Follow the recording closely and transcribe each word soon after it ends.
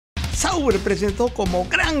Sauber presentó como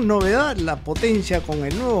gran novedad la potencia con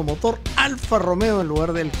el nuevo motor Alfa Romeo en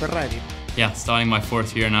lugar del Ferrari. Yeah, starting my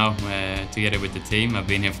fourth year now together with the team. I've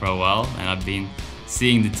been here for a while and I've been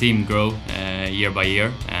seeing the team grow year by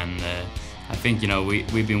year, and I think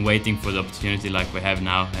we've been waiting for the opportunity like we have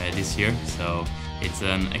now this year. So it's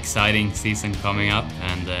an exciting season coming up,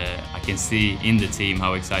 and I can see in the team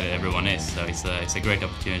how excited everyone is. So it's a great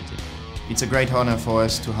opportunity. It's a great honor for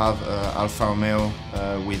us to have Alfa Romeo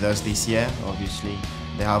with us this year. Obviously,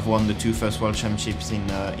 they have won the two first World Championships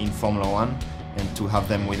in Formula One, and to have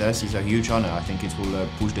them with us is a huge honor. I think it will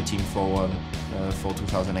push the team forward for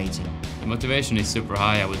 2018. The motivation is super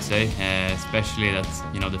high, I would say, especially that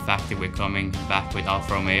the fact that we're coming back with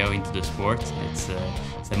Alfa Romeo into the sport. It's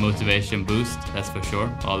a motivation boost, that's for sure.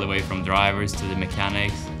 All the way from drivers to the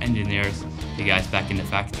mechanics, engineers, the guys back in the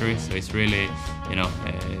factory. So it's really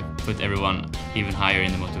put everyone even higher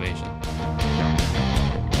in the motivation.